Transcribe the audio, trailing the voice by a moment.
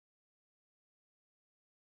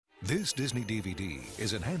This Disney DVD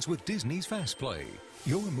is enhanced with Disney's Fast Play.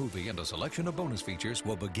 Your movie and a selection of bonus features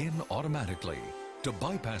will begin automatically. To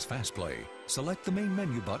bypass Fast Play, select the main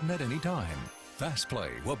menu button at any time. Fast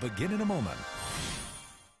Play will begin in a moment.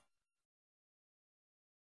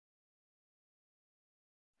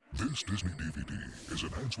 This Disney DVD is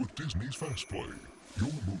enhanced with Disney's Fast Play.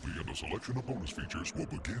 Your movie and a selection of bonus features will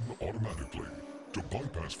begin automatically. To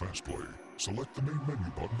bypass Fast Play, select the main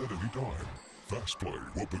menu button at any time. Fast Play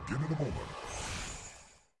will begin in a moment.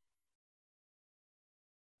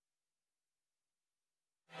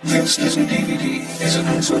 This Disney DVD is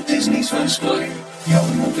enhanced with Disney's Fast Play. Your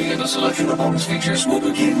movie and a selection of bonus features will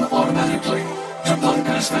begin automatically. To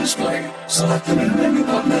bypass Fast Play, select the main menu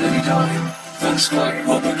button at any time. Fast Play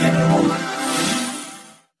will begin in a moment.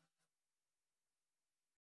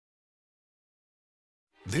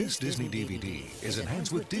 This Disney DVD is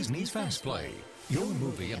enhanced with Disney's Fast Play. Your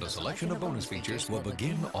movie and a selection of bonus features will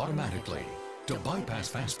begin automatically. To bypass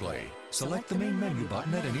Fast Play, select the main menu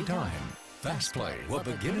button at any time. Fast Play will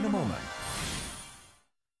begin in a moment.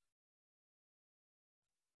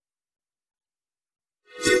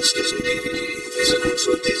 This Disney DVD is enhanced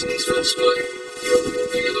with Disney's Fast Play. Your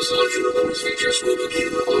movie and a selection of bonus features will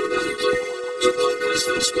begin automatically. To bypass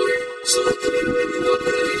Fast Play, select the main menu button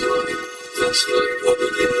at any time. Fast Play will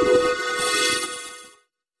begin in a moment.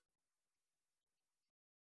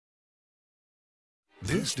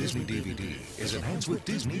 This Disney DVD is enhanced with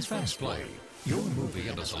Disney's Fast Play. Your movie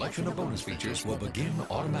and a selection of bonus features will begin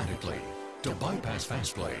automatically. To bypass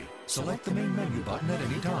Fast Play, select the main menu button at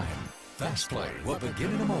any time. Fast Play will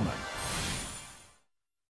begin in a moment.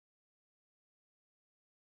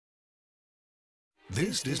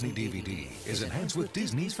 This Disney DVD is enhanced with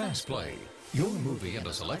Disney's Fast Play. Your movie and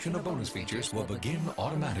a selection of bonus features will begin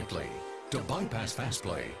automatically. To bypass Fast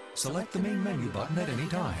Play, select the main menu button at any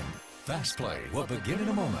time. Fast Play will begin in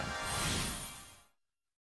a moment.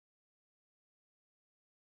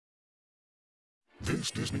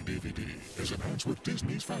 This Disney DVD is enhanced with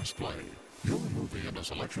Disney's Fast Play. Your movie and a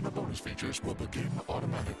selection of bonus features will begin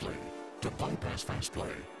automatically. To bypass Fast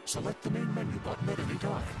Play, select the main menu button at any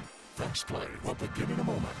time. Fast Play will begin in a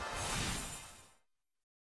moment.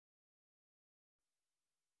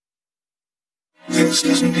 This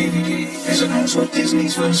Disney DVD is enhanced with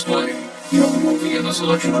Disney's Fast Play. Your movie and a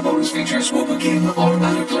selection of bonus features will begin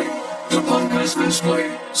automatically. To bypass Fast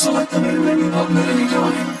Play, select the main menu button at any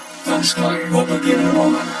time. Fast Play will begin in a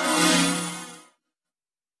moment.